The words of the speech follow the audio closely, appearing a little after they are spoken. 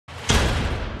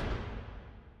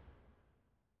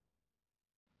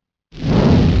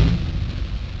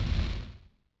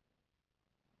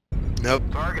Nope.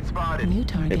 Target spotted. New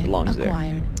target It belongs there.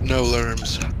 acquired. No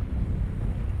lerms.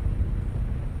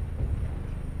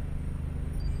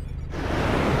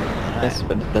 Yes,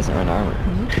 but it doesn't run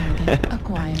armor. New target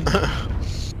acquired.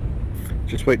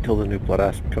 Just wait till the new Blood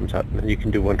Asp comes out, and then you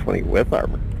can do 120 with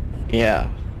armor. Yeah.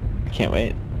 I can't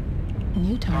wait.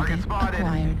 New target spotted.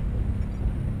 acquired.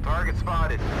 Target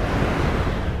spotted.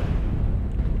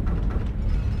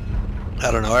 I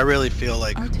don't know, I really feel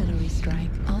like Artillery strike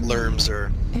online. lerms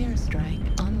are...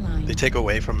 Airstrike online. They take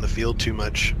away from the field too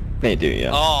much. They do,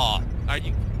 yeah. Oh, are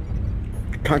you?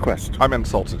 Conquest. I'm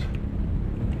insulted.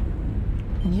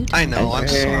 New I target know, I'm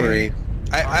Hey. sorry.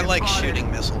 I like shooting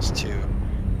missiles too.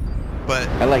 But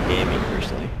I like aiming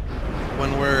personally.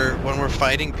 when we're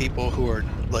fighting people who are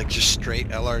like just straight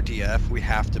LRDF, we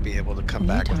have to be able to come New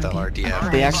back with target LRDF.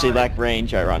 acquired. They actually lack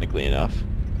range, ironically enough,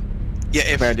 Yeah,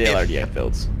 compared to if LRDF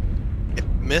builds.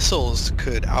 missiles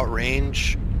could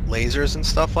outrange lasers and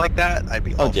stuff like that, I'd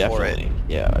be Oh, all for it. definitely.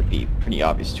 Yeah, it'd be a pretty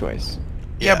obvious choice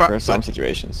Yeah, for but some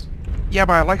situations. yeah,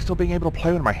 but I like still being able to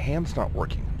play when my hand's not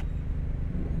working.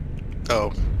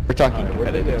 Oh, We're talking Alright,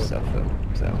 what they competitive do? stuff, though.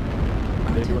 So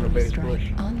They doing a Artillery base strike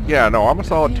push. online. Yeah, no, I'm a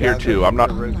solid tier Guys, 2. I'm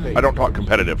not. online. I don't talk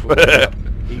competitive. D4,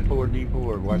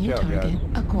 D4. Watch New out, guys. target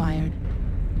acquired.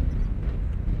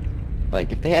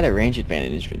 like, if they had a range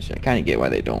advantage, which I kind of get why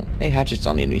they don't. Hey, Hatchet's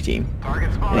on the enemy team.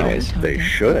 Target spotted. Anyways, New they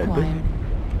target should. acquired.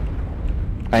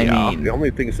 I Yeah. mean, The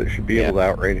only things that should be able to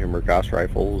outrange him are Gauss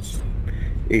rifles,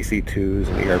 AC2s,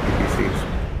 and ERPPCs.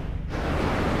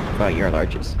 about your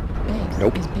largest. Base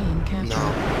Nope. is being captured.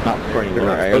 no. Not according to They're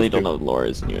lore. not I really supposed don't to. know what lore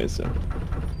is anyway, so.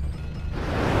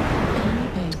 Enemy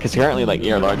base Because is currently, being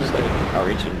like, ER large is captured. like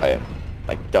outreaching by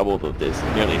like double of this,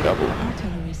 nearly double.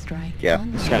 Artillery strike Yeah.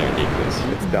 online. It's kind of ridiculous.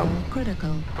 It's dumb.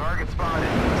 Critical. Target spotted.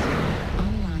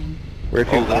 Online. Where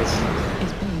to? Oh, that's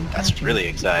Is being that's captured. really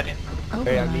exciting.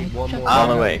 Hey, I need one more. On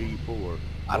the way. D4.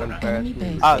 I don't One know. Enemy fast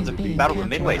base one. Oh, is the being Battle of the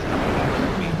captured. Midway's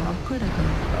coming Level critical.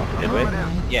 Midway?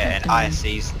 Yeah, and Shutdown.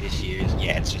 ISC's this year.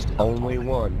 Yeah, it's just Only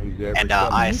one who's ever and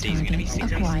coming. ISC's gonna be New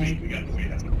 60.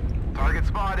 target Target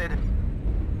spotted.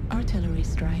 Artillery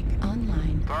strike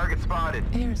online. Target spotted.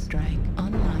 Airstrike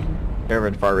online.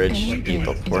 Airman Far Ridge, Enemy being base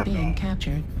built is before. being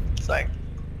captured. It's like,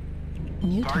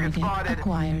 New Target target spotted.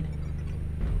 acquired.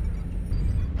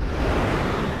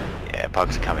 yeah,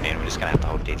 pugs are coming in. We're just gonna have to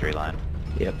hold D3 line.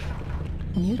 Yep.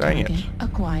 New Dang it. target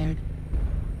acquired.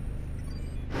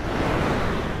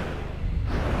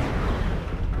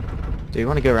 Do you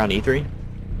want to go around E3?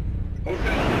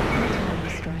 Artillery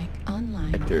strike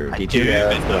online. Like through I D2? do, Yeah,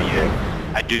 but not yet.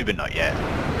 I do, but not yet.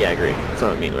 Yeah, I agree. That's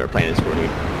what I mean. We were playing this when we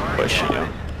push, you know.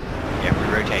 Yeah, if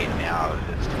we rotate now,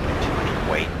 it's too much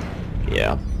weight.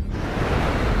 Yeah.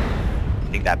 I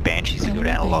think that Banshee's a good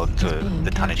analog to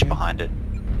the tonnage behind it.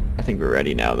 I think we're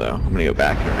ready now, though. I'm gonna go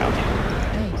back and around.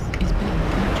 Base is being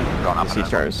captured. Going up The sea and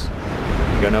stars.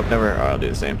 You going up never? Oh, I'll do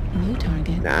the same. New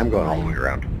target. Nah, I'm going all the way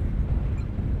acquired. around.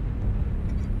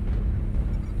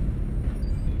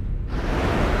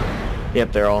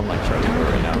 Yep, they're all in like Charlie Four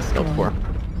right now. Destroyed. Built 4.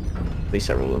 At least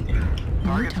several of them. New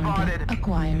Target target spotted.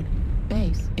 acquired.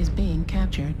 Base is being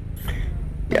captured.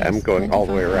 Yeah, I'm Base going all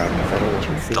the way 25% around because I don't want to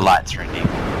captured. see. The lights are in deep.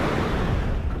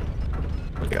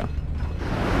 There we go.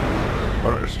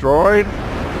 One destroyed.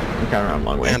 I'm kind of around a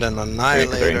long way. And an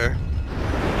annihilator.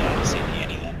 Yeah, I don't see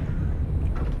any then.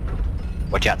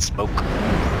 Watch out, smoke.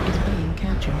 Base is being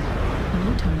captured.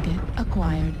 New target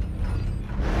acquired.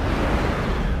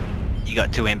 You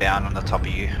got 2 inbound on the top of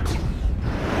you. I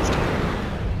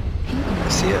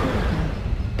see it.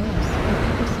 Base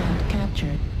 50%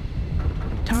 captured.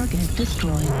 Target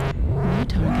destroyed. New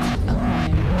target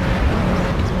acquired.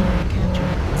 Base is being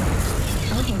captured.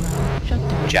 Override shut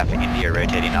down. Watch out for India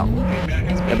rotating up. Enemy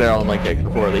base is Yeah, being they're all in like captured. a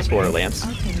 4, at least 4 Lance.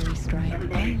 Artillery strike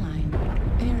online.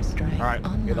 Airstrike Alright,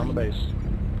 online. get on the base.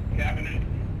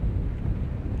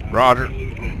 Roger.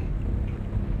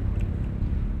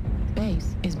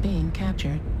 Base is being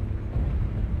captured.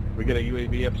 We get a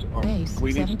UAV up. Base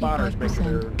We need spotters making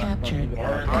their 75% captured.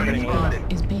 Target Enemy spotted.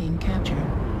 base is being captured.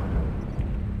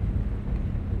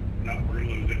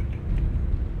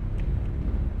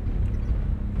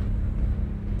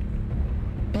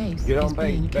 Base Get is on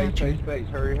base, being base, captured. base, base.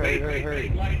 Hurry, hurry, hurry, hurry.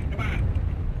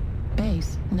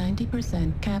 Base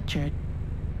 90% captured.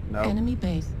 No. Enemy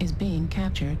base is being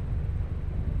captured.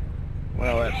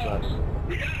 Well, that sucks.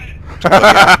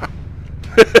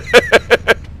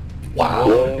 Wow.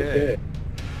 Okay.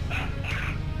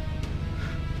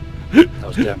 That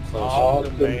was damn close.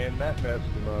 Awesome, man. That messed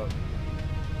him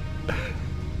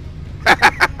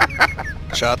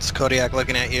up. Shots, Kodiak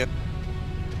looking at you.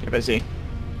 Yep, I see.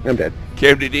 I'm dead.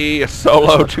 KMDD, a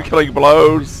solo, 2 killing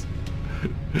blows.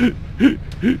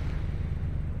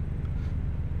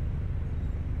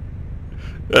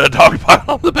 Dogpile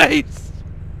on the base.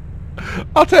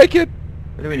 I'll take it.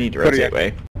 Where do we need to What do you- rotate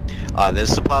way? There's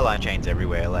supply line chains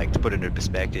everywhere. Like, to put it into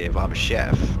perspective, I'm a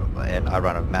chef and I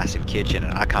run a massive kitchen,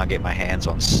 and I can't get my hands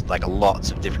on like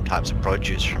lots of different types of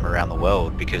produce from around the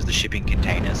world because the shipping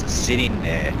containers are sitting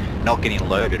there, not getting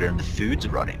loaded, and the food's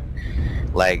rotting.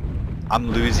 Like,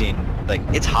 I'm losing. Like,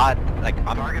 it's hard. Like,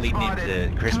 I'm leading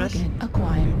into Christmas. Target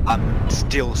acquired. I'm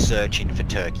still searching for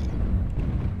turkey.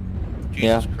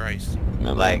 Jesus Yeah. Christ.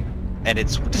 Like, and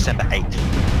it's December 8th,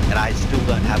 and I still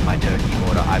don't have my turkey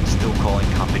order. I'm still calling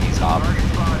companies up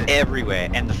everywhere,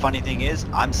 and the funny thing is,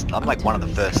 I'm like one of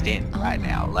the first in right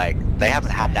now. Like, they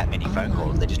haven't had that many phone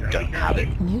calls, they just don't have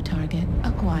it. New target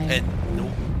acquired.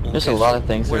 And There's a lot of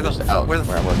things that where are the just out where where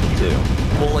the I'm working too.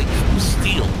 well, like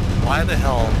steel. Why the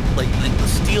hell? Like the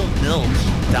steel mills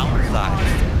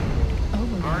downsized.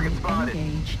 Overlord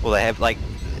engaged. Well, they have like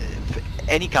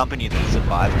any company that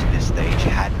survived to this stage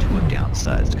had to have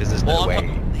downsized because there's no Well,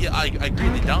 way. yeah, I agree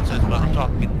they downsized, but I'm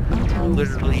talking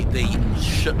literally they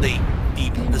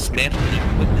dismantled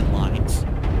the equipment lines.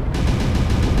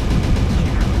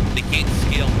 They can't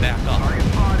scale back up.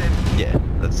 Yeah,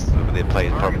 that's the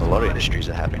problem the lottery industries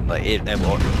are having. Like, at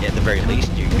the very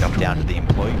least, you come down to the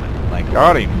employment. Like,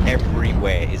 Got him.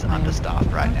 everywhere is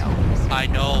understaffed right now. I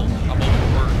know, I'm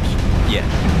overworked. Yeah,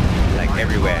 like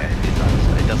everywhere is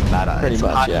understaffed. It doesn't matter. Pretty It's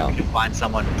much, hard yeah. for me to find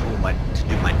someone to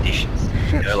do my dishes.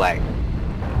 You know, like,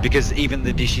 because even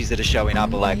the dishes that are showing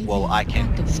up are like, well, I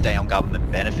can stay on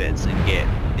government benefits and get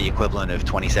the equivalent of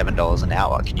 $27 an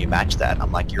hour. Can you match that?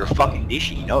 I'm like, you're a fucking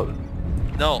dishy. No.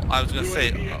 No, I was gonna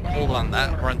say, hold on,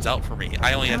 that runs out for me.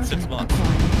 I only had 6 months.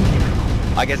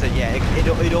 I guess yeah,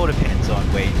 it all depends on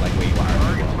where you are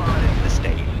in the world, the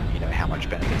state, you know, how much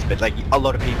benefits. But like, a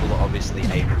lot of people are obviously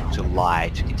able to lie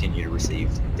to continue to receive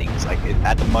things. Like,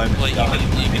 at the moment, Like, you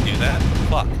can do that?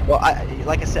 Fuck. well,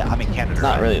 like I said, I'm in Canada. It's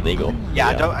not right? really legal. Yeah,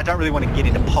 I don't really want to get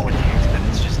into politics,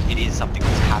 but it is something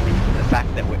that's happening. The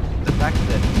fact that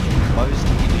most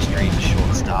industries are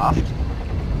short-staffed.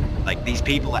 Like, these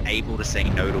people are able to say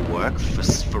no to work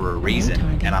for a reason,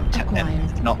 and and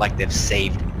it's not like they've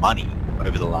saved money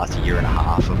over the last year and a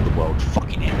half of the world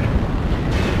fucking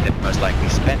ending. They've most likely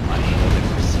spent money, or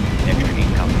they've received extra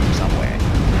income from somewhere,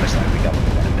 most likely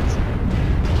government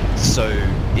benefits. So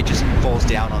it just falls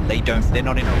down on they're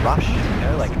not in a rush, you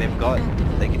know, like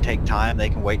they can take time, they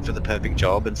can wait for the perfect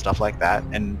job and stuff like that,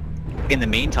 and in the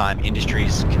meantime,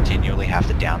 industries continually have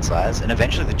to downsize, and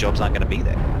eventually the jobs aren't going to be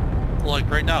there. Like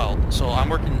right now, so I'm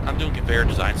doing conveyor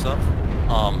design stuff,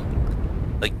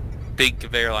 like big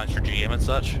conveyor lines for GM and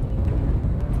such.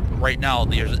 Right now,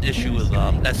 there's an issue with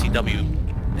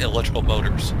SCW electrical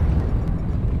motors.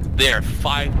 They are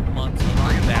 5 months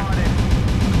back.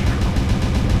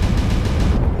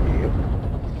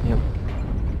 Yep.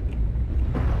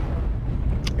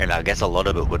 And I guess a lot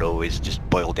of it would always just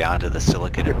boil down to the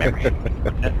silicon and memory.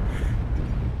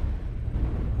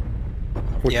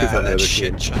 Which is Yeah, another that team.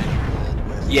 shit China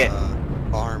with Yeah.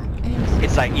 ARM.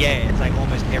 It's like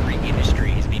almost every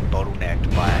industry has been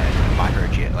bottlenecked by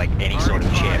microchip, like any sort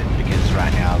of chip, because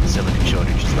right now the silicon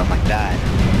shortage and stuff like that.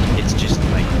 It's just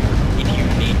like, if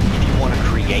you want to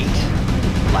create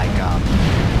like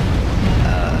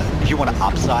if you want to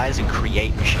upsize and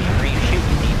create machinery and shit,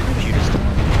 you need computers to, you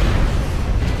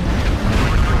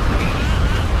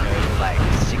know, like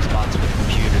 6 months with a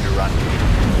computer to run,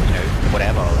 you know,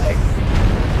 whatever. Like,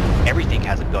 everything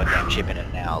has a goddamn chip in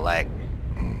it now. Like,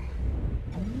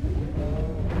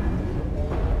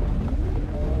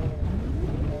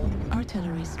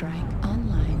 Artillery strike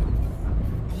online.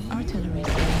 Artillery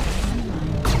strike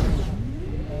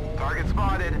online. Target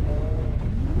spotted.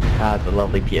 Ah, the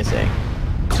lovely PSA.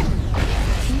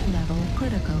 Heat level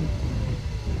critical.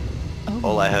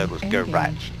 all I heard was go right.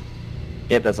 Engaged.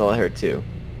 Yep, that's all I heard too.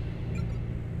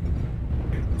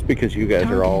 It's because you guys are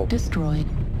Target all destroyed.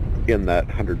 in that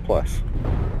 100 plus.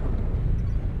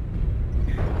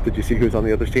 Did you see who's on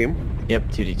the other team? Yep,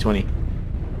 2D20.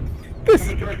 This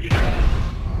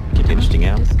Get interesting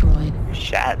out. Destroyed.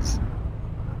 Shads.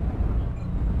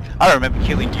 I don't remember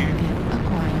killing you. Target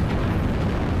acquired.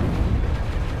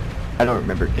 I don't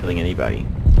remember killing anybody.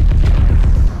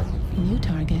 New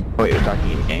target. Oh wait, we're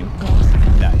talking in the game. Loss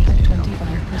count No, at you didn't.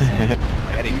 25%.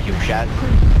 I didn't kill Shad.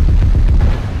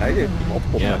 I did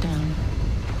multiple Yeah. times. Down.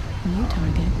 New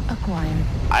target acquired.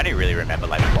 I didn't really remember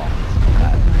like bombs.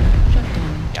 Shut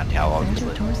down. Guntower, Center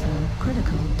obviously. torso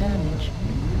critical damage.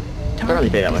 I don't really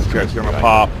pay that much destroyed. It's gonna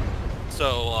pop.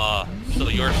 So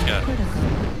yours got Critical.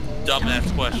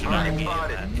 dumbass question on your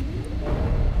media.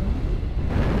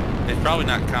 It's probably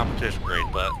not competition grade,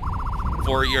 but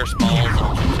for your smalls,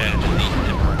 Ultra 10, and the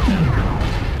Emperor 10,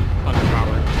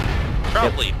 underpowered,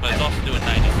 Probably, but it's also doing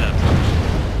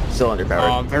 97. Still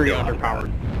underpowered. Very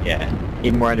underpowered. Yeah.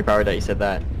 Even more underpowered that you said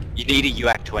that. You need a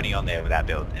UAC 20 on there with that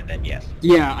build, and then yes.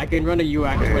 Yeah, I can run a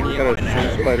UAC Okay, 20 we got a on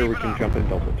Stream Spider, we can jump in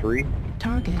Delta 3.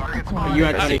 Target a acquired.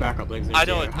 UAC 20 backup legs. I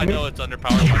know it's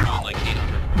underpowered, but I'm doing like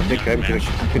 800. I think I'm going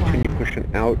to continue pushing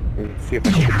out and see if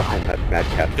I can get behind that Mad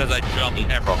Cat. Because I jumped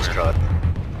everywhere. Foxtrot.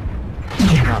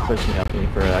 Not pushing up any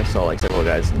further. I saw like several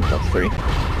guys in top 3.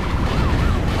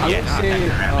 I would say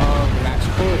match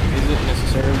point isn't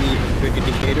necessarily a good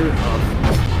indicator of,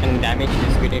 and damage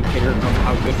is a good indicator of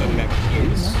how good a mech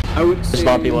is. I would say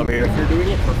Spawn people over here. if you're doing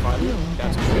it for fun,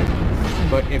 that's good.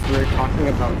 But if we're talking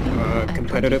about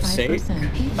competitive sake,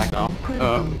 Back off.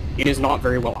 it is not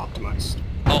very well optimized.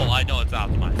 Oh, I know it's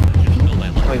optimized. I just build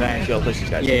that Play like that and shield push these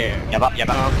guys. Yeah.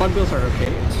 Fun builds are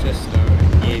okay. It's just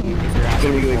if you're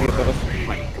asking for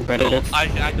like competitive. I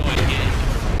know it is.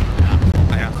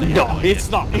 I have to No, it's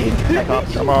not. Back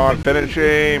off. Come on, finish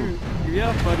him.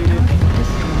 Yeah, buddy.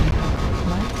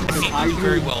 I do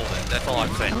very well with it. That's all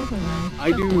I'm saying.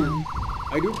 I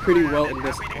do pretty well in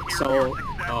this XL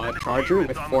charger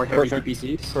with 4 heavy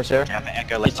PPCs. Corsair. Yeah, the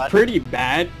Echo left It's side. pretty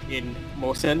bad in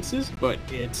most senses, but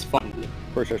it's fun.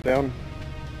 Corsair's down.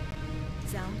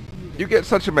 You get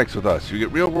such a mix with us. You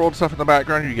get real world stuff in the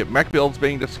background, you get mech builds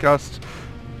being discussed,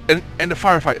 and a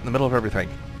firefight in the middle of everything.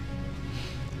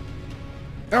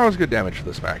 That was good damage for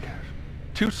this mech.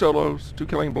 2 solos, 2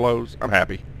 killing blows. I'm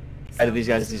happy. Out of these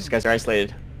guys are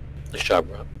isolated. Nice job,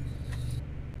 bro.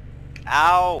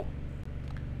 Ow!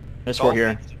 There's 4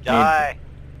 here. Die!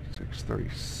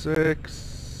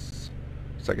 636.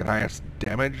 Second highest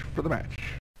damage for the match.